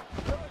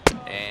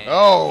 And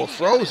Oh, he's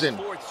got his frozen.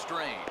 4th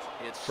straight.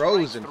 It's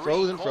Frozen, strike 3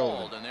 frozen,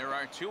 called, frozen. And there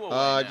are 2 away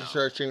Just now.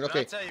 started streaming. But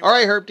I'll Okay. tell you All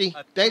right, what, Herpty.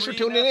 a Thanks for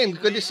tuning in.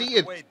 3-0 Good to see lead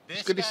you. the way It's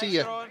this good to guy's see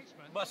you. throwing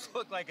must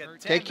look like a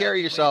Take care of 10-0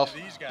 lead yourself. to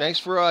these guys. Thanks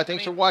for I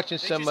mean, watching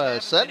they some just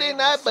haven't Sunday been able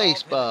Night to solve him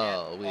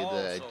Baseball yet. with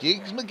Also,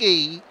 Jigs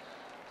McGee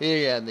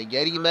here on the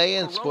Yeti Man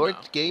Corona Sports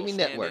will Gaming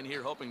stand Network. in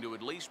here hoping to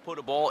at least put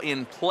a ball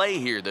in play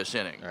here this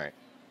inning. All right.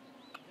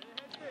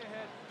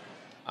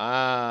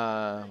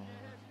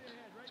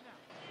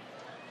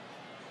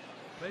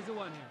 Plays the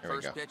one here. There we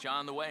First go. pitch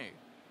on the way.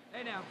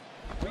 Hey, now.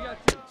 We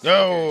got 2. in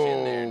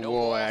there, No, no boy,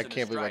 balls I and a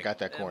can't believe I strike. got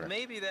that and corner.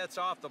 maybe that's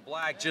off the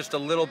black just a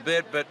little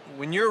bit, but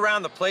when you're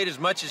around the plate as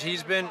much as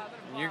he's been,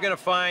 you're going to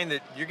find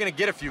that you're going to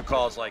get a few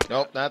calls like that.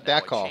 Nope, not Now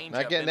that a call. changeup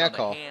Not getting in on that the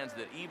call. hands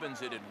that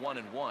evens it at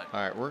 1-1. All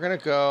right, we're going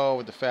to go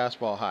with the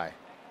fastball high.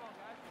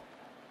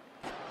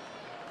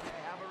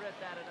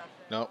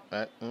 Nope,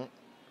 that.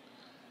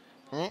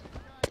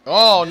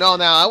 Oh, no,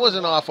 now I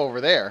wasn't off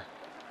over there.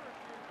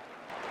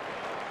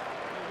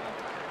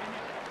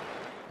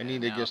 I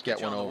need to Now just get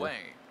pitch one on the over. way.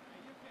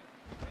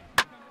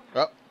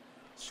 Oh,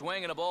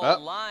 Swinging a ball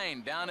Up.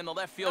 line down in the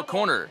left field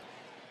corner.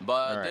 But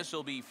All right. this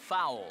will be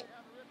foul.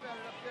 Hey,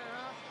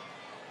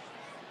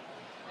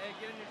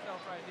 get in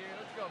yourself right here.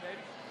 Let's go, baby.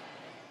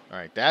 all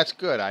right, that's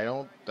good.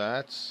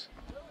 That's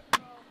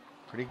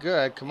pretty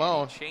good. Come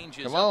on. He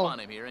changes Come up on. on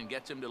him here and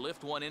gets him to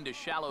lift one into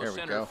shallow There we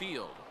center go.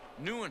 field.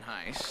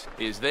 Neuenhuis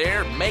is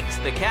there, makes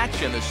the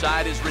catch, and the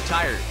side is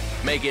retired.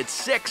 Make it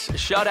 6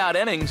 shutout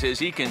innings as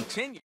he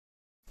continues.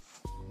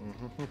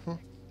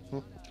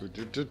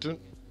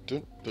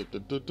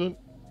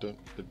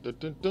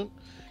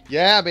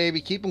 Yeah,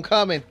 baby, keep them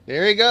coming.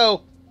 There you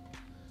go.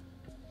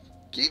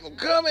 Keep them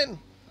coming.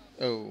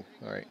 Oh,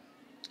 all right.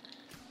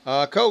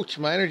 Coach,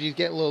 my energy's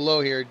getting a little low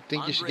here.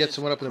 Think you should get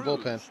someone up in the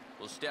bullpen.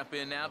 Will step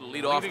in now to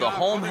lead off the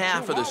home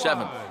half of the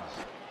 7th.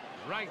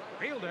 Right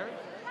fielder,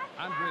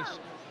 Andres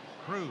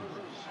Cruz.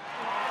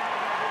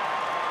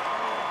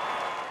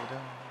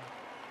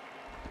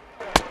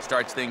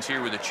 Starts things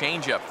here with a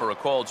changeup for a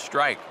called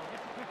strike.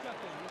 Let's go,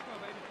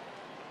 baby.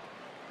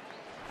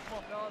 Come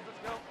on, fellas,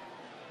 let's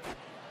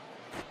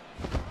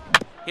go.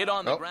 Hit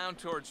on the Oh. ground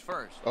towards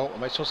first. Oh,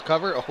 am I supposed to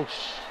cover? Oh,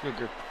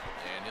 sugar.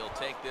 And he'll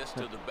take this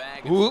to the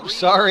bag. Oops, 3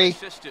 sorry.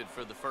 unassisted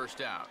for the first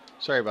out.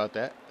 Sorry about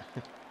that.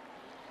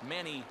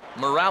 Manny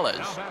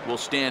Morales will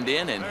stand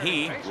in, and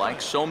he,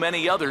 like so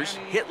many others,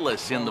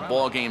 hitless in the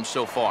ballgame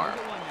so far.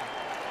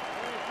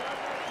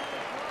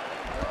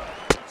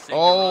 Singer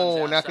Oh,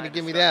 runs not outside gonna to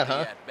give me start that, the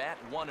huh? at-bat,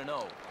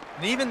 1-0.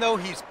 And even though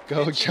he's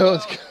Go pitching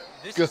Jones, well,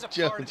 this go is a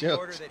part of the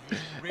order Jones. that he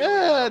really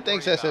doesn't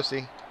Thanks, worry about.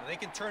 SFC. They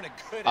can turn a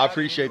good I outing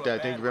appreciate into a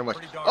that. Thank bad you very one much.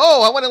 pretty darn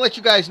Oh, I want to let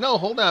you guys know.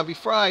 Hold on,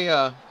 before I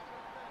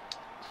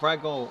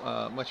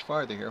go much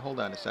farther here. Hold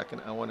on a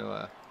second. I want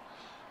to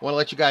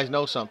let you guys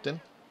know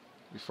something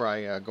before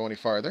I go any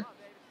farther.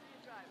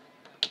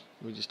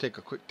 Let me just take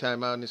a quick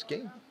time out in this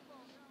game.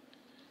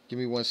 Give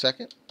me 1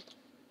 second.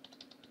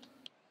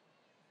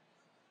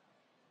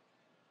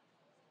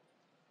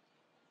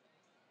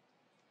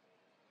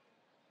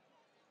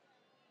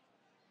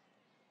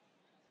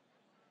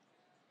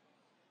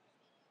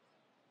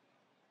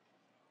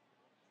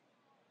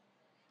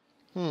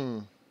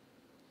 Hold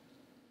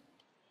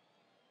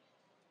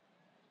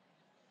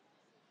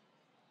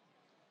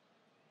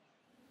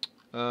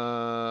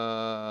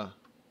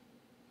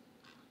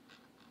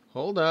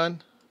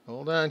on.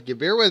 Hold on.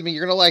 Bear with me.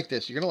 You're going to like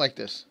this. You're going to like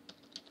this.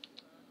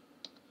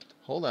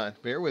 Hold on.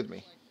 Bear with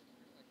me.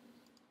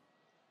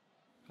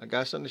 I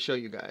got something to show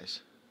you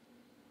guys.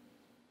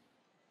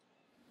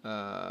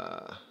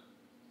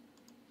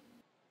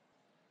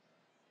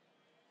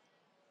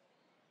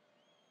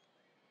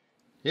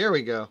 Here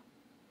we go.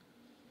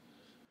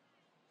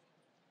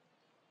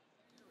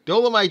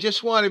 Dolomite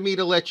just wanted me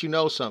to let you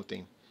know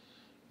something.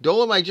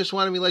 Dolomite just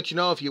wanted me to let you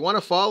know if you want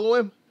to follow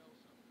him.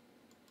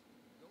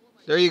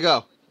 There you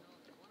go.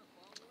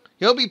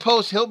 He'll be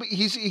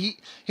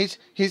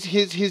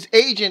his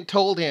agent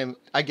told him,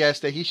 I guess,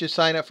 that he should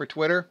sign up for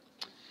Twitter.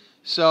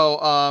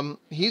 So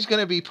he's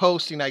going to be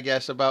posting, I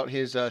guess, about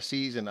his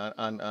season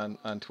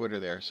on Twitter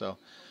there. So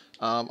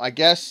I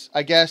guess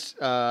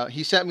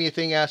he sent me a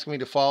thing asking me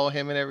to follow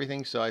him and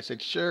everything. So I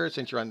said, sure,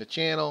 since you're on the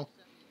channel.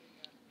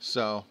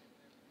 So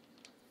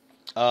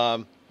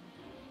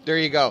there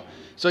you go.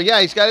 So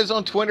yeah, he's got his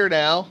own Twitter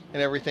now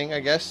and everything,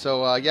 I guess.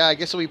 So yeah, I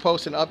guess he'll be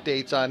posting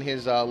updates on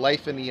his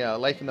life in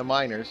the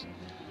minors.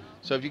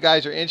 So if you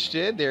guys are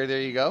interested,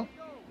 there you go.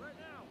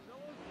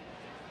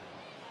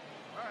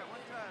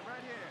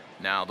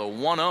 Now the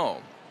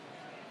 1-0.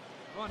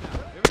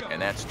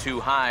 And that's too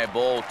high,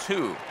 ball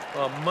 2.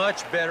 A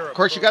much better. Of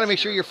course, you got to make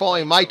sure you're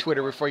following my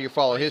Twitter before you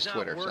follow his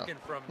Twitter. He's not working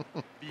from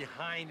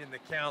behind in the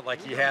count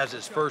like he has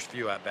his first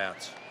few at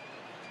bats.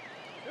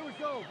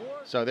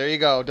 So there you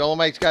go.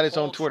 Dolomite's got his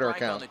own Twitter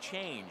account. On the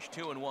change,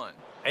 2-1.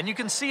 And you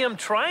can see him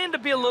trying to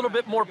be a little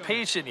bit more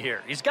patient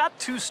here. He's got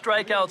 2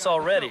 strikeouts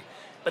already,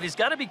 but he's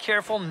got to be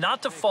careful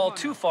not to fall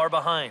too far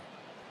behind.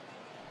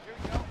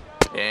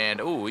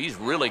 And, ooh, he's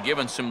really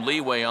given some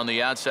leeway on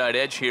the outside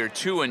edge here.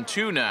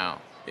 2-2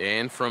 now.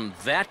 And from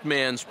that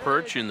man's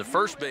perch in the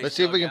first base. Let's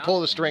see if we can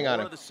pull the string on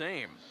him.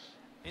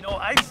 You know,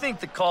 I think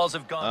the calls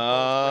have gone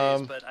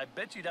both ways, but I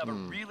bet you'd have a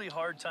really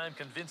hard time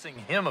convincing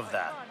him of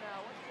that.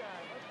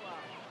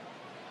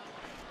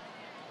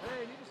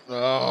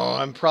 Oh,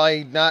 I'm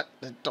probably not.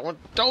 Don't.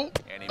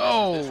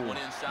 Oh,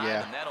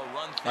 yeah. All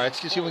right,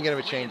 let's just see if we can get him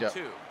a changeup.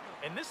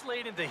 And this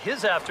late into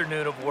his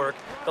afternoon of work,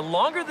 the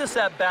longer this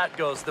at-bat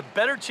goes, the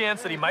better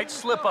chance that he might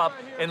slip up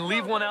and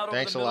leave one out.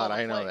 Thanks a lot.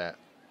 I know that.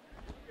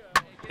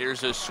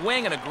 Here's a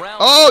swing and a ground.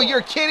 Oh,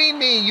 you're kidding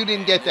me. You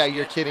didn't get that.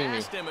 You're kidding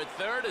me.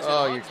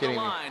 Oh, you're kidding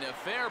me. All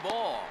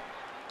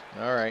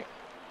right.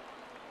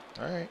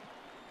 All right.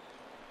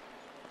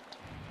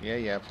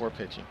 Yeah, poor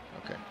pitching.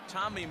 Okay.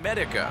 Tommy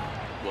Medica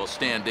will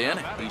stand in.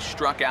 He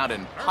struck out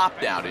and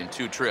popped out in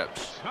 2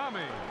 trips.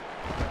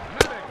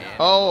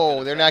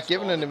 Oh, they're not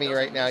giving them to me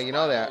right now. You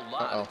know that.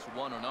 Uh-oh.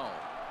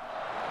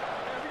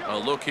 A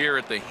look here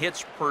at the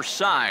hits per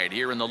side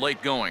here in the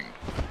late going.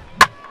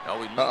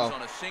 Oh, he leads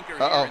on a sinker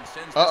here and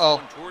sends this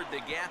one toward the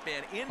gap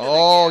and into the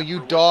gap. You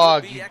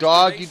dog. You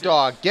dog. You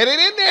dog. Get it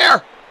in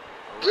there.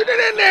 Get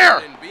it in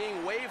there.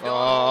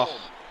 Oh,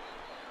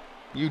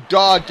 you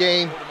dog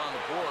game. Put him on the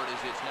board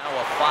as it's now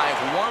a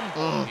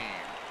 5-1 game.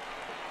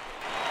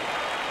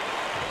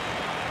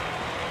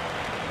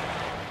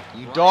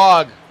 You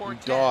dog. You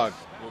dog.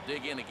 Will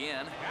dig in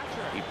again.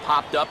 He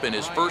popped up in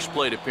his first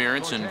plate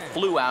appearance and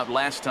flew out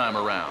last time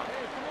around.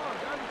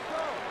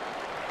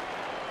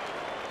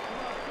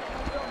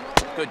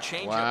 Good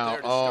change up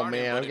there to Oh, start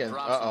man. him, I'm getting.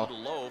 a little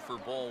low for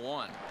ball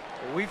 1.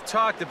 We've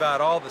talked about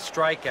all the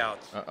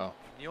strikeouts.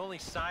 The only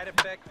side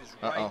effect is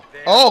right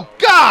there. Oh,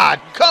 God!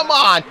 Come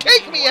on!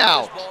 Take me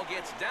out! Ball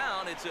gets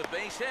down, it's a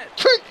base hit.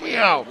 Take me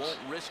out! Won't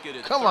risk it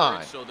at Come third,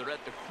 on! So they're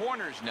at the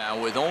corners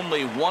now with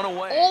only one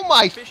away. Oh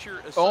my!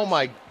 Fisher Oh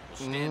my!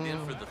 stand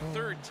in for the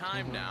third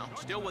time now,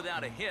 still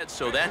without a hit,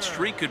 so that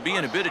streak could be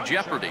in a bit of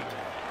jeopardy.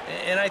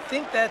 And I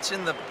think that's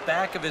in the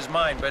back of his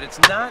mind, but it's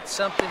not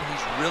something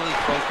he's really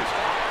focused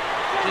on.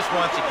 He just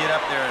wants to get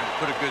up there and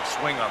put a good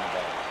swing on the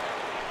ball.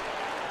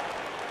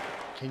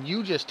 Can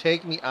you just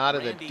take me out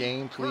of the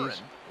game,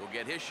 please? Will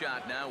get his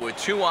shot now with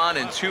 2 on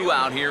and 2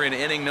 out here in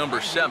inning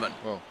number 7.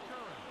 Whoa.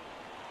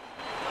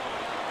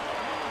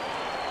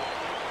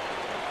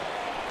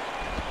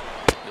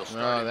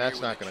 No,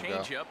 that's not going to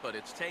go. But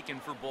it's taken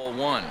for ball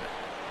 1.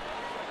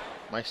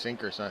 My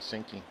sinker's not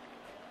sinking.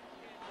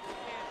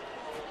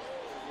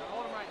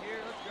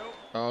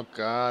 Oh,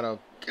 God. Oh,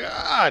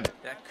 God.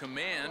 That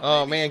command.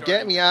 Oh, man.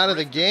 Get me out of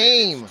the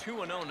game.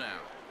 2-0 now.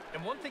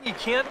 And one thing you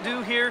can't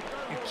do here,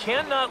 you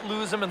cannot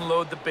lose him and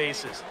load the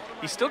bases.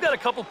 He's still got a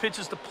couple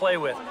pitches to play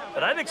with,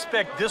 but I'd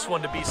expect this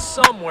one to be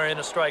somewhere in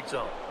a strike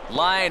zone.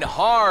 Line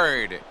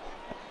hard.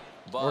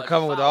 We're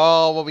coming with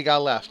all what we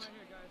got left.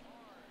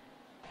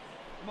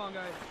 Come on,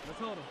 guys. Let's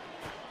hold him.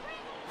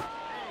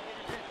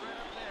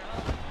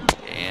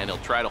 And he'll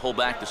try to hold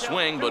back the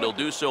swing, but he'll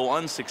do so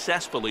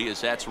unsuccessfully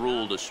as that's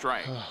ruled a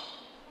strike. You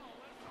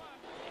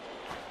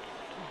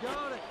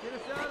got it. Get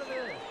us out of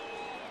there.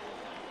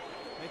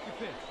 Make your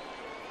pitch.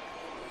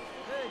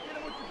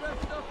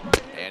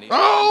 And he's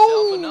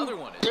got himself another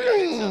one. As he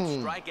picks up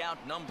strikeout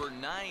number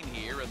 9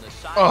 here, and the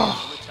side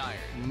is retired.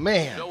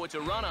 Man. So it's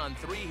a run on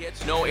 3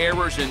 hits, no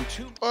errors, and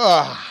 2.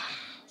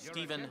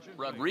 Steven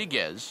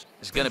Rodriguez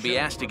is going to be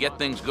asked to get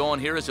things going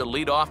here as a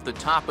lead off the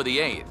top of the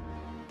 8th.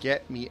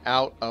 Get me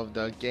out of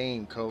the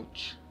game,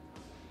 coach.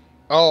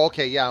 Oh,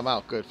 okay. Yeah, I'm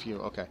out. Good for you.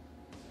 Okay.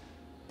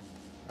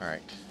 All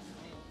right.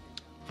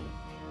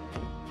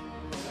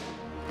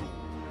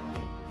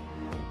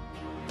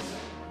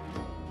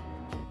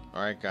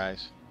 All right,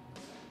 guys.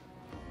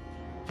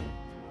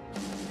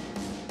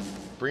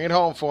 Bring it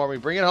home for me.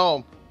 Bring it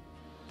home.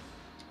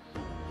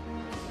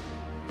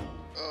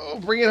 Oh,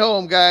 bring it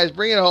home, guys.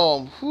 Bring it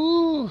home.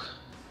 Whew.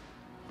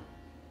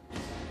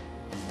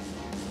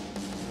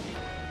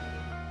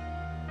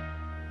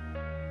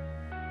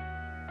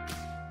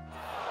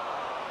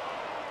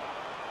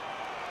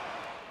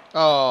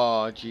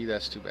 Oh, gee,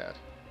 that's too bad.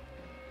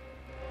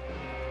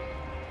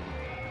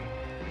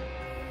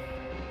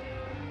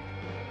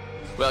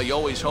 Well, you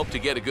always hope to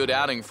get a good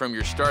outing from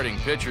your starting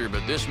pitcher,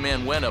 but this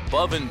man went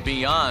above and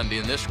beyond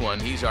in this one.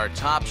 He's our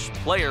top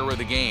player of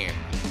the game.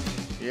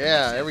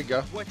 Yeah, there we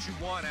go. What you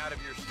want out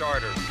of your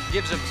starter.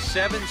 Gives him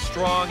 7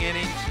 strong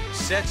innings,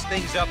 sets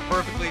things up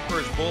perfectly for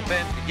his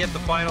bullpen to get the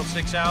final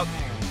 6 out.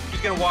 He's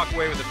going to walk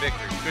away with a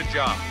victory. Good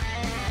job.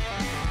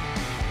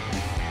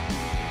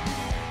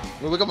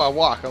 Well, look at my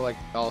walk. I'm like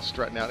all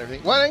strutting out and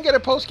everything. Why didn't I get a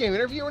post-game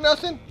interview or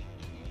nothing?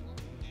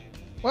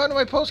 Why didn't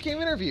my post-game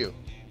interview?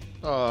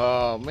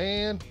 Oh,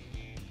 man.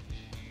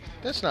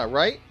 That's not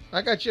right.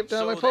 I got gypped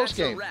out of my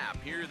post-game. So that's a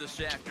wrap here this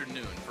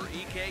afternoon. For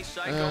EK,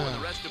 Psycho, and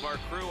the rest of our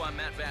crew, I'm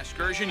Matt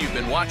Vasgersian. You've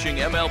been watching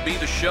MLB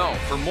The Show.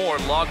 For more,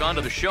 log on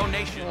to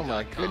theshownation.com. Oh,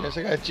 my goodness.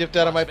 I got gypped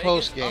out of my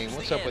post-game.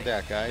 What's up with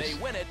that, guys? They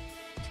win it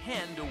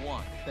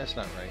 10-1. That's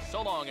not right.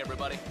 So long,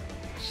 everybody.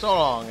 So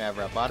long,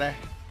 everybody.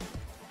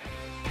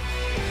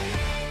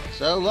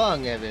 So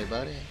long,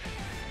 everybody.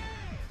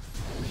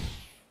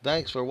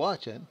 Thanks for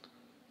watching.